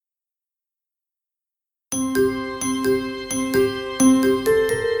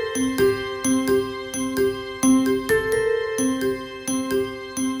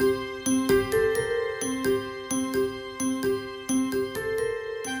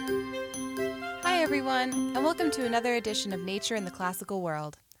everyone, and welcome to another edition of Nature in the Classical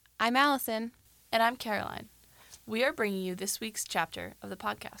World. I'm Allison. And I'm Caroline. We are bringing you this week's chapter of the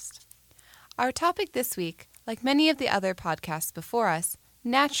podcast. Our topic this week, like many of the other podcasts before us,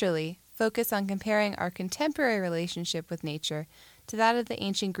 naturally focus on comparing our contemporary relationship with nature to that of the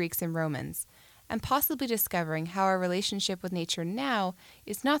ancient Greeks and Romans, and possibly discovering how our relationship with nature now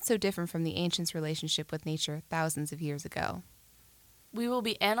is not so different from the ancients' relationship with nature thousands of years ago. We will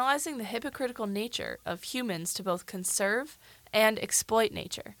be analyzing the hypocritical nature of humans to both conserve and exploit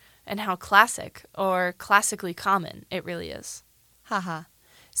nature, and how classic, or classically common, it really is. Haha.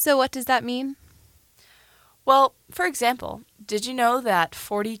 So what does that mean? Well, for example, did you know that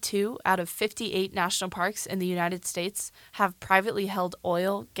 42 out of 58 national parks in the United States have privately held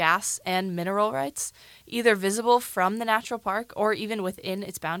oil, gas, and mineral rights, either visible from the natural park or even within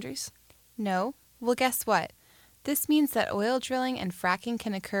its boundaries? No. Well, guess what? This means that oil drilling and fracking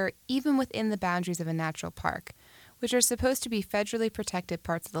can occur even within the boundaries of a natural park, which are supposed to be federally protected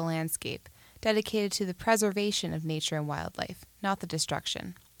parts of the landscape, dedicated to the preservation of nature and wildlife, not the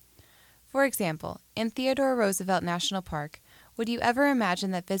destruction. For example, in Theodore Roosevelt National Park, would you ever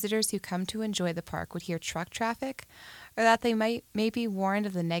imagine that visitors who come to enjoy the park would hear truck traffic, or that they may be warned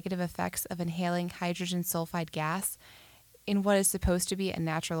of the negative effects of inhaling hydrogen sulfide gas in what is supposed to be a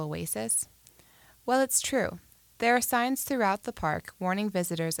natural oasis? Well, it's true. There are signs throughout the park warning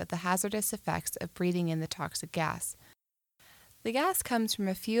visitors of the hazardous effects of breathing in the toxic gas. The gas comes from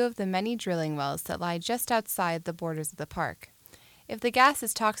a few of the many drilling wells that lie just outside the borders of the park. If the gas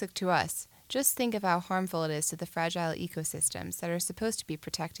is toxic to us, just think of how harmful it is to the fragile ecosystems that are supposed to be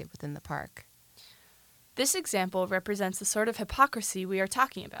protected within the park. This example represents the sort of hypocrisy we are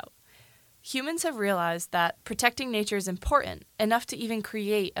talking about. Humans have realized that protecting nature is important enough to even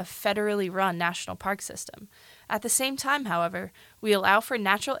create a federally run national park system. At the same time, however, we allow for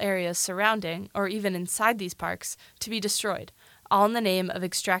natural areas surrounding or even inside these parks to be destroyed, all in the name of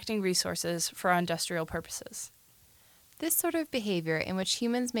extracting resources for our industrial purposes. This sort of behavior, in which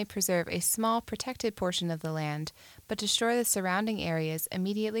humans may preserve a small protected portion of the land but destroy the surrounding areas,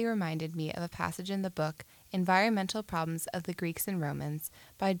 immediately reminded me of a passage in the book Environmental Problems of the Greeks and Romans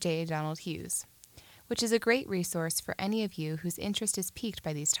by J. Donald Hughes, which is a great resource for any of you whose interest is piqued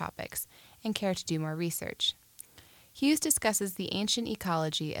by these topics and care to do more research. Hughes discusses the ancient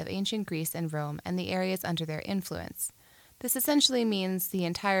ecology of ancient Greece and Rome and the areas under their influence. This essentially means the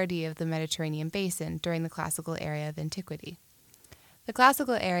entirety of the Mediterranean basin during the classical era of antiquity. The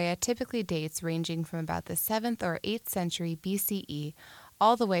classical area typically dates ranging from about the 7th or 8th century BCE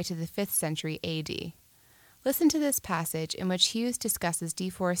all the way to the 5th century AD. Listen to this passage in which Hughes discusses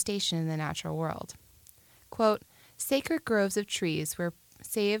deforestation in the natural world. Quote, "Sacred groves of trees were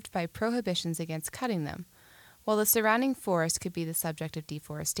saved by prohibitions against cutting them, while the surrounding forest could be the subject of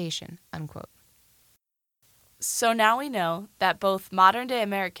deforestation." Unquote. So now we know that both modern-day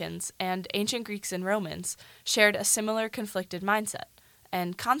Americans and ancient Greeks and Romans shared a similar conflicted mindset,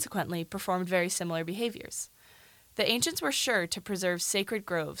 and consequently performed very similar behaviors. The ancients were sure to preserve sacred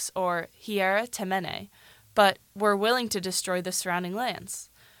groves, or hiera temene, but were willing to destroy the surrounding lands.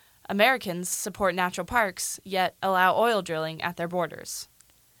 Americans support natural parks, yet allow oil drilling at their borders.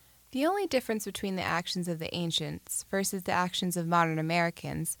 The only difference between the actions of the ancients versus the actions of modern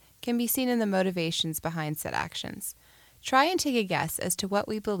Americans can be seen in the motivations behind said actions. Try and take a guess as to what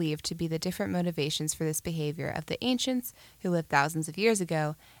we believe to be the different motivations for this behavior of the ancients who lived thousands of years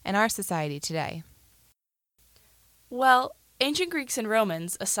ago and our society today. Well, ancient Greeks and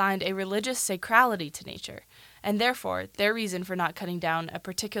Romans assigned a religious sacrality to nature, and therefore their reason for not cutting down a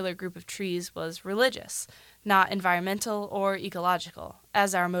particular group of trees was religious, not environmental or ecological,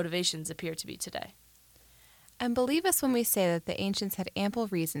 as our motivations appear to be today. And believe us when we say that the ancients had ample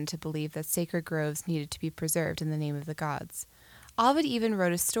reason to believe that sacred groves needed to be preserved in the name of the gods. Ovid even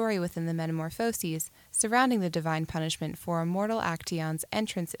wrote a story within the Metamorphoses surrounding the divine punishment for immortal Actaeon's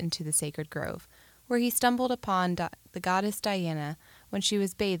entrance into the sacred grove, where he stumbled upon the goddess Diana when she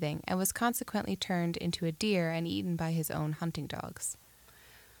was bathing and was consequently turned into a deer and eaten by his own hunting dogs.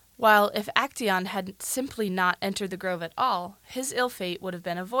 While if Actaeon had simply not entered the grove at all, his ill fate would have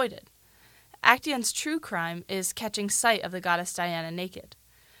been avoided. Actaeon's true crime is catching sight of the goddess Diana naked.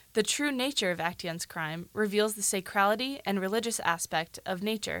 The true nature of Actaeon's crime reveals the sacrality and religious aspect of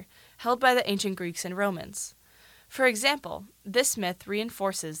nature held by the ancient Greeks and Romans. For example, this myth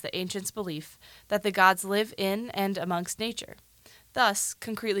reinforces the ancients' belief that the gods live in and amongst nature, thus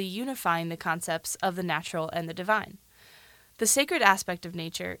concretely unifying the concepts of the natural and the divine. The sacred aspect of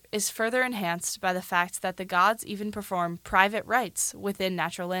nature is further enhanced by the fact that the gods even perform private rites within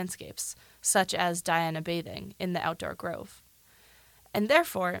natural landscapes, such as Diana bathing in the outdoor grove. and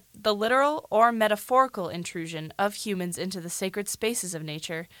therefore the literal or metaphorical intrusion of humans into the sacred spaces of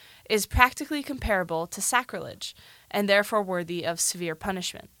nature is practically comparable to sacrilege, and therefore worthy of severe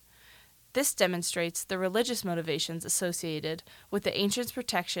punishment. This demonstrates the religious motivations associated with the ancients'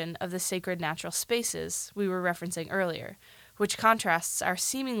 protection of the sacred natural spaces we were referencing earlier, which contrasts our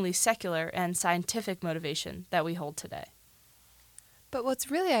seemingly secular and scientific motivation that we hold today. But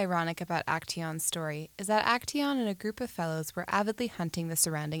what's really ironic about Actaeon's story is that Actaeon and a group of fellows were avidly hunting the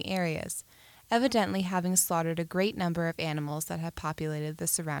surrounding areas, evidently having slaughtered a great number of animals that had populated the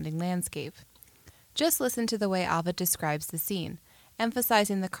surrounding landscape. Just listen to the way Ovid describes the scene,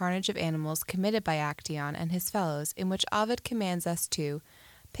 emphasizing the carnage of animals committed by Actaeon and his fellows, in which Ovid commands us to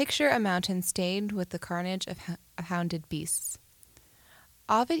picture a mountain stained with the carnage of hounded beasts.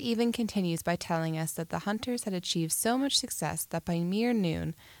 Ovid even continues by telling us that the hunters had achieved so much success that by mere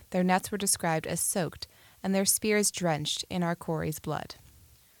noon their nets were described as soaked and their spears drenched in our quarry's blood.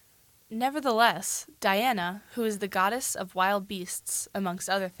 Nevertheless, Diana, who is the goddess of wild beasts, amongst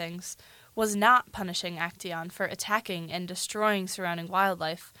other things, was not punishing Actaeon for attacking and destroying surrounding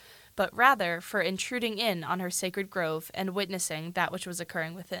wildlife, but rather for intruding in on her sacred grove and witnessing that which was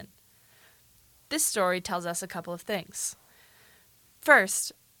occurring within. This story tells us a couple of things.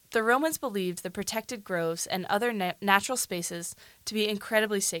 First, the Romans believed the protected groves and other natural spaces to be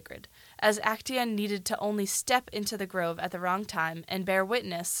incredibly sacred, as Actaeon needed to only step into the grove at the wrong time and bear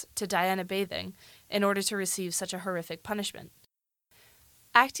witness to Diana bathing in order to receive such a horrific punishment.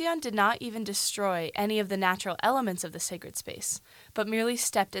 Actaeon did not even destroy any of the natural elements of the sacred space, but merely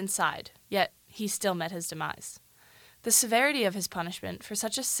stepped inside, yet he still met his demise. The severity of his punishment for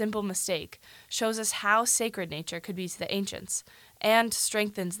such a simple mistake shows us how sacred nature could be to the ancients, and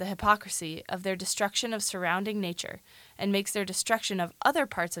strengthens the hypocrisy of their destruction of surrounding nature, and makes their destruction of other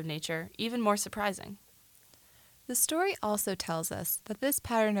parts of nature even more surprising. The story also tells us that this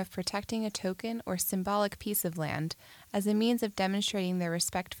pattern of protecting a token or symbolic piece of land as a means of demonstrating their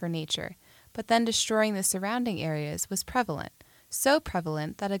respect for nature, but then destroying the surrounding areas, was prevalent, so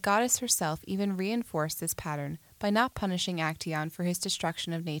prevalent that a goddess herself even reinforced this pattern by not punishing Actaeon for his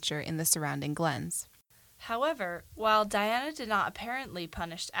destruction of nature in the surrounding glens. However, while Diana did not apparently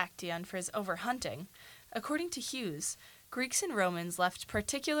punish Actaeon for his overhunting, according to Hughes, Greeks and Romans left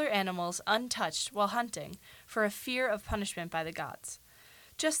particular animals untouched while hunting for a fear of punishment by the gods.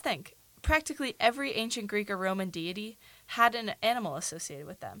 Just think, practically every ancient Greek or Roman deity had an animal associated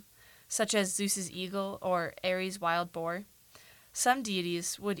with them, such as Zeus's eagle or Ares' wild boar. Some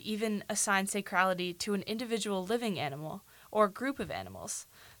deities would even assign sacrality to an individual living animal or group of animals,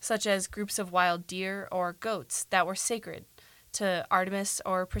 such as groups of wild deer or goats that were sacred to Artemis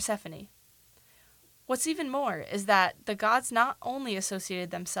or Persephone. What's even more is that the gods not only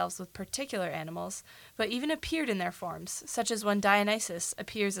associated themselves with particular animals, but even appeared in their forms, such as when Dionysus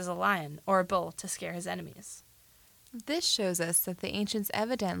appears as a lion or a bull to scare his enemies. This shows us that the ancients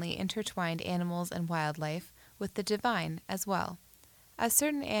evidently intertwined animals and wildlife with the divine as well, as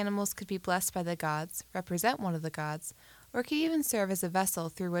certain animals could be blessed by the gods, represent one of the gods, or could even serve as a vessel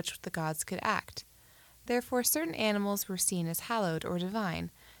through which the gods could act. Therefore, certain animals were seen as hallowed or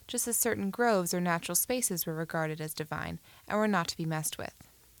divine, just as certain groves or natural spaces were regarded as divine and were not to be messed with.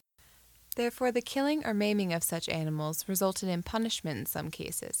 Therefore, the killing or maiming of such animals resulted in punishment in some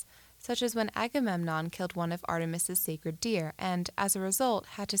cases, such as when Agamemnon killed one of Artemis's sacred deer and, as a result,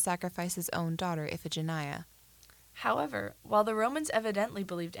 had to sacrifice his own daughter Iphigenia. However, while the Romans evidently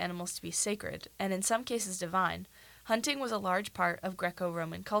believed animals to be sacred, and in some cases divine, hunting was a large part of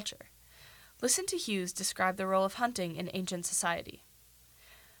Greco-Roman culture. Listen to Hughes describe the role of hunting in ancient society.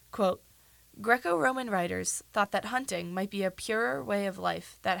 Quote, Greco-Roman writers thought that hunting might be a purer way of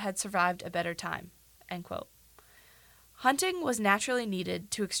life that had survived a better time. End quote. Hunting was naturally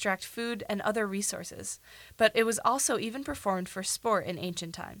needed to extract food and other resources, but it was also even performed for sport in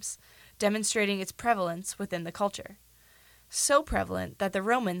ancient times, demonstrating its prevalence within the culture. So prevalent that the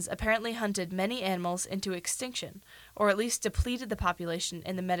Romans apparently hunted many animals into extinction, or at least depleted the population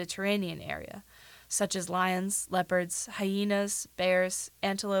in the Mediterranean area, such as lions, leopards, hyenas, bears,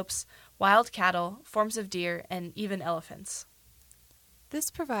 antelopes, wild cattle, forms of deer, and even elephants. This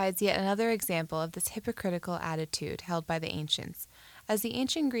provides yet another example of this hypocritical attitude held by the ancients, as the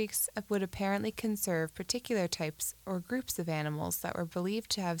ancient Greeks would apparently conserve particular types or groups of animals that were believed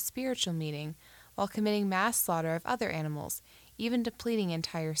to have spiritual meaning, while committing mass slaughter of other animals, even depleting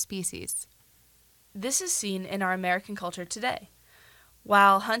entire species. This is seen in our American culture today.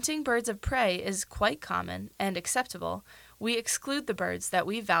 While hunting birds of prey is quite common and acceptable, we exclude the birds that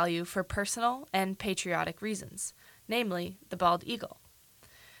we value for personal and patriotic reasons, namely the bald eagle.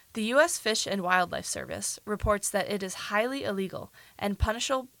 The U.S. Fish and Wildlife Service reports that it is highly illegal and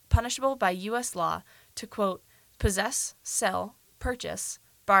punishable by U.S. law to, quote, possess, sell, purchase,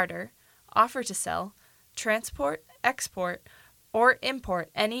 barter, offer to sell, transport, export, or import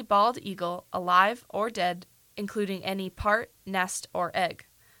any bald eagle, alive or dead, including any part, nest, or egg,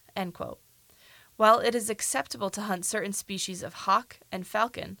 end quote. While it is acceptable to hunt certain species of hawk and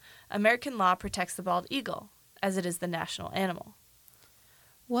falcon, American law protects the bald eagle, as it is the national animal.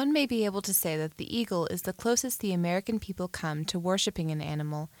 One may be able to say that the eagle is the closest the American people come to worshiping an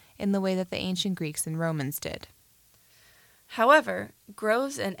animal in the way that the ancient Greeks and Romans did. However,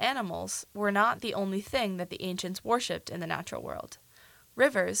 groves and animals were not the only thing that the ancients worshipped in the natural world.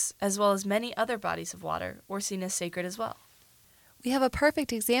 Rivers, as well as many other bodies of water, were seen as sacred as well. We have a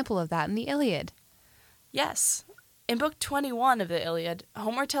perfect example of that in the Iliad. Yes. In Book 21 of the Iliad,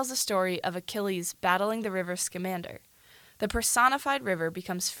 Homer tells the story of Achilles battling the river Scamander. The personified river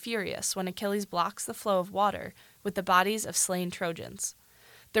becomes furious when Achilles blocks the flow of water with the bodies of slain Trojans.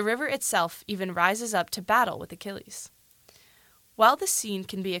 The river itself even rises up to battle with Achilles. While this scene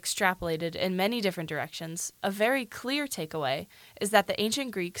can be extrapolated in many different directions, a very clear takeaway is that the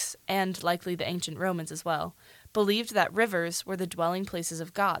ancient Greeks, and likely the ancient Romans as well, believed that rivers were the dwelling places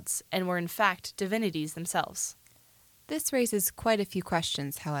of gods and were in fact divinities themselves. This raises quite a few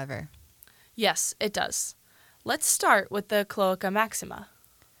questions, however. Yes, it does. Let's start with the Cloaca Maxima.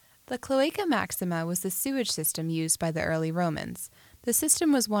 The Cloaca Maxima was the sewage system used by the early Romans. The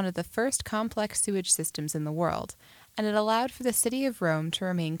system was one of the first complex sewage systems in the world, and it allowed for the city of Rome to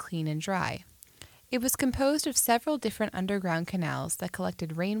remain clean and dry. It was composed of several different underground canals that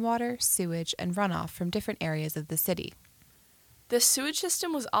collected rainwater, sewage, and runoff from different areas of the city. The sewage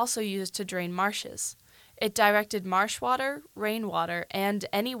system was also used to drain marshes. It directed marsh water, rainwater, and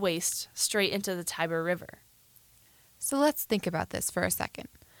any waste straight into the Tiber River. So let's think about this for a second.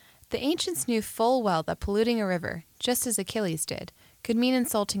 The ancients knew full well that polluting a river, just as Achilles did, could mean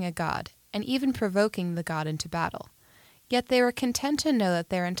insulting a god, and even provoking the god into battle. Yet they were content to know that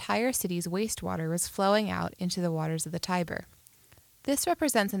their entire city's wastewater was flowing out into the waters of the Tiber. This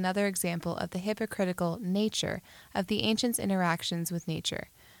represents another example of the hypocritical nature of the ancients' interactions with nature,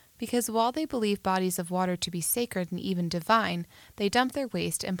 because while they believe bodies of water to be sacred and even divine, they dump their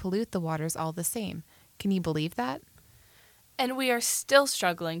waste and pollute the waters all the same. Can you believe that? And we are still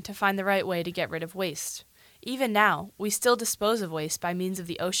struggling to find the right way to get rid of waste. Even now, we still dispose of waste by means of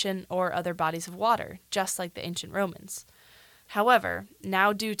the ocean or other bodies of water, just like the ancient Romans. However,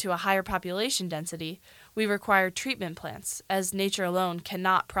 now due to a higher population density, we require treatment plants, as nature alone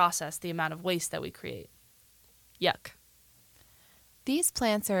cannot process the amount of waste that we create. Yuck. These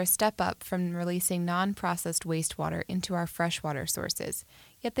plants are a step up from releasing non-processed wastewater into our freshwater sources,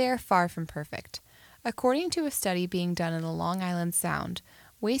 yet they are far from perfect. According to a study being done in the Long Island Sound,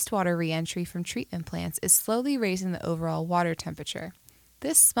 wastewater reentry from treatment plants is slowly raising the overall water temperature.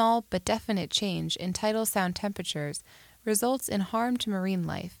 This small but definite change in tidal sound temperatures results in harm to marine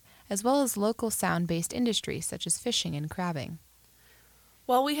life, as well as local sound-based industries such as fishing and crabbing.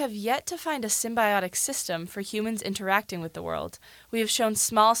 While we have yet to find a symbiotic system for humans interacting with the world, we have shown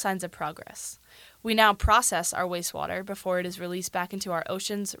small signs of progress. We now process our wastewater before it is released back into our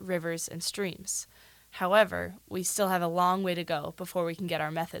oceans, rivers, and streams. However, we still have a long way to go before we can get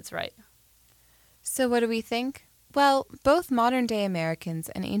our methods right. So what do we think? Well, both modern-day Americans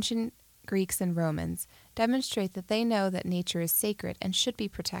and ancient Greeks and Romans demonstrate that they know that nature is sacred and should be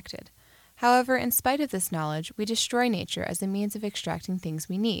protected. However, in spite of this knowledge, we destroy nature as a means of extracting things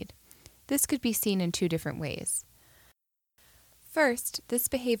we need. This could be seen in two different ways. First, this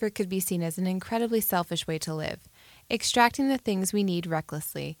behavior could be seen as an incredibly selfish way to live, extracting the things we need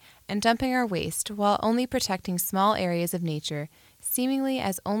recklessly and dumping our waste while only protecting small areas of nature, seemingly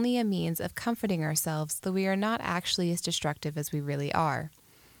as only a means of comforting ourselves, though we are not actually as destructive as we really are.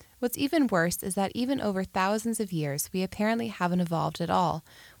 What's even worse is that even over thousands of years, we apparently haven't evolved at all.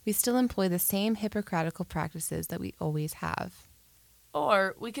 We still employ the same hypocritical practices that we always have.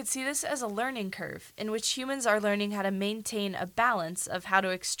 Or we could see this as a learning curve in which humans are learning how to maintain a balance of how to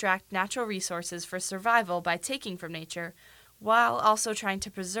extract natural resources for survival by taking from nature, while also trying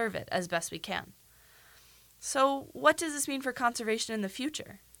to preserve it as best we can. So, what does this mean for conservation in the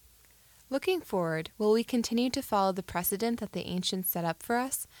future? Looking forward, will we continue to follow the precedent that the ancients set up for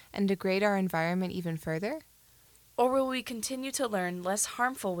us and degrade our environment even further? Or will we continue to learn less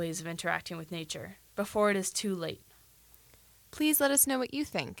harmful ways of interacting with nature before it is too late? Please let us know what you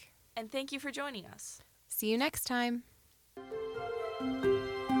think. And thank you for joining us. See you next time.